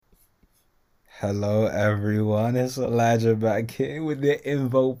Hello, everyone. It's Elijah back here with the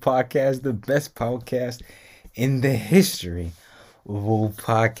Invo Podcast, the best podcast in the history of all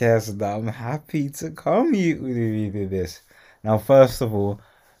podcasts. And I'm happy to come you with you to this. Now, first of all,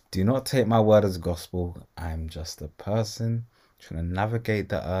 do not take my word as gospel. I'm just a person trying to navigate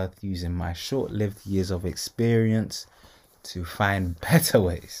the earth using my short-lived years of experience to find better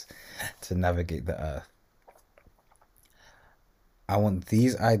ways to navigate the earth. I want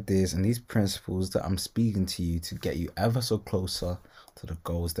these ideas and these principles that I'm speaking to you to get you ever so closer to the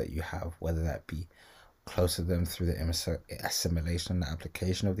goals that you have, whether that be closer to them through the assimilation and the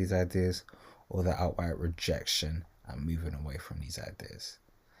application of these ideas or the outright rejection and moving away from these ideas.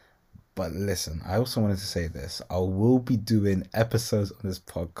 But listen, I also wanted to say this. I will be doing episodes on this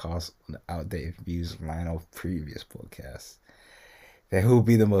podcast on the outdated views of mine of previous podcasts. They will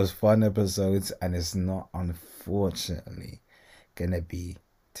be the most fun episodes, and it's not, unfortunately, gonna be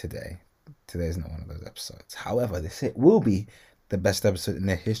today. Today is not one of those episodes. However, this it will be the best episode in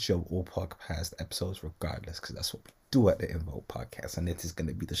the history of all podcast episodes, regardless, because that's what we do at the Invo Podcast, and it is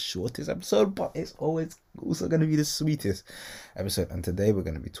gonna be the shortest episode, but it's always also gonna be the sweetest episode. And today we're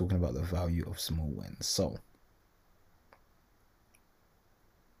gonna be talking about the value of small wins. So,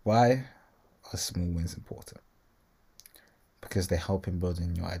 why are small wins important? Because they help in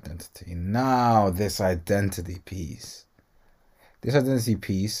building your identity. Now, this identity piece,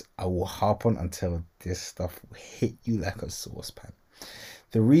 I will harp on until this stuff will hit you like a saucepan.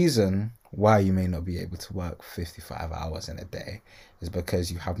 The reason why you may not be able to work 55 hours in a day is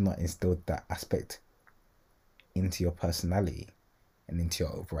because you have not instilled that aspect into your personality and into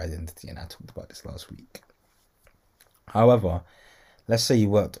your overall identity. And I talked about this last week. However, let's say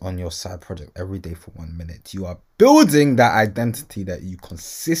you worked on your side project every day for 1 minute. You are building that identity that you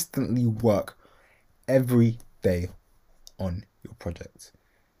consistently work every day on your project.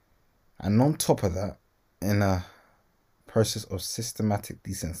 And on top of that, in a process of systematic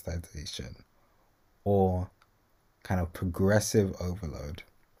desensitization or kind of progressive overload,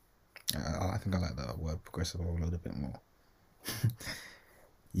 I think I like that word, progressive overload, a bit more.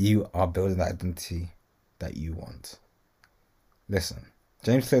 You are building the identity that you want. Listen,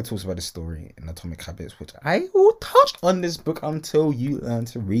 James Clear talks about this story in Atomic Habits, which I will touch on this book until you learn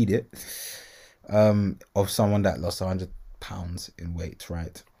to read it, of someone that lost 100 pounds in weight,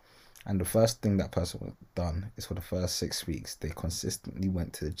 right? And the first thing that person done is for the first 6 weeks, they consistently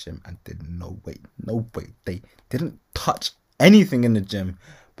went to the gym and did no weight. They didn't touch anything in the gym,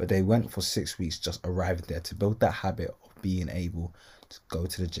 but they went for 6 weeks, just arrived there to build that habit of being able to go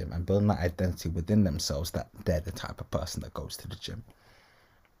to the gym and building that identity within themselves that they're the type of person that goes to the gym,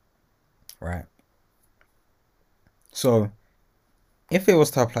 right? So if it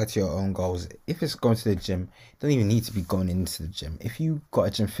was to apply to your own goals, if it's going to the gym, you don't even need to be going into the gym. If you got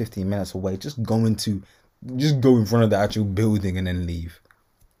a gym 15 minutes away, just go in front of the actual building and then leave,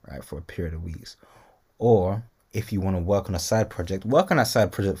 right, for a period of weeks. Or if you want to work on a side project, work on that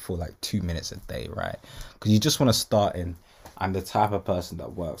side project for like 2 minutes a day, right? Because you just want to start in. I'm the type of person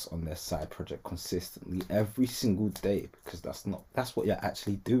that works on their side project consistently every single day, because that's what you're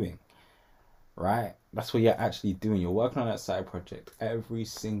actually doing. Right? That's what you're actually doing. You're working on that side project every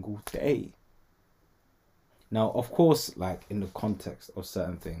single day. Now, of course, like in the context of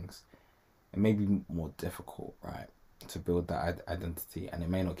certain things, it may be more difficult, right, to build that identity, and it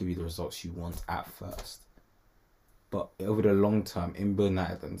may not give you the results you want at first. But over the long term, in building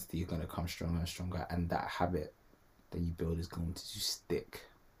that identity, you're going to come stronger and stronger, and that habit that you build is going to stick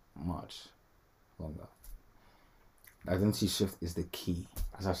much longer. The identity shift is the key,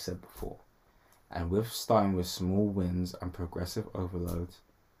 as I've said before. And with starting with small wins and progressive overload,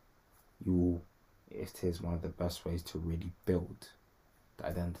 it is one of the best ways to really build the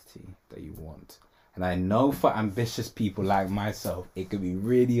identity that you want. And I know for ambitious people like myself, it could be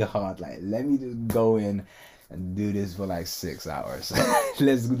really hard. Like, let me just go in and do this for like 6 hours.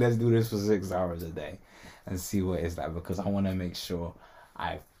 let's do this for 6 hours a day and see what it's like, because I want to make sure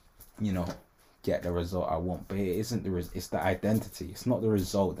I, get the result I want. But it isn't it's the identity. It's not the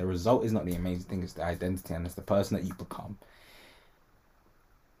result. The result is not the amazing thing. It's the identity, and it's the person that you become.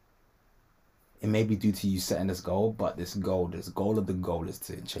 It may be due to you setting this goal, but this goal of the goal is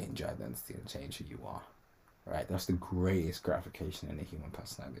to change your identity and change who you are. Right? That's the greatest gratification in the human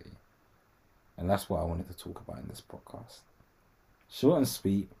personality. And that's what I wanted to talk about in this podcast. Short and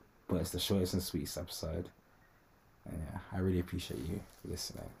sweet, but it's the shortest and sweetest episode. And yeah, I really appreciate you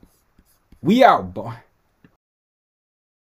listening. We out, boy.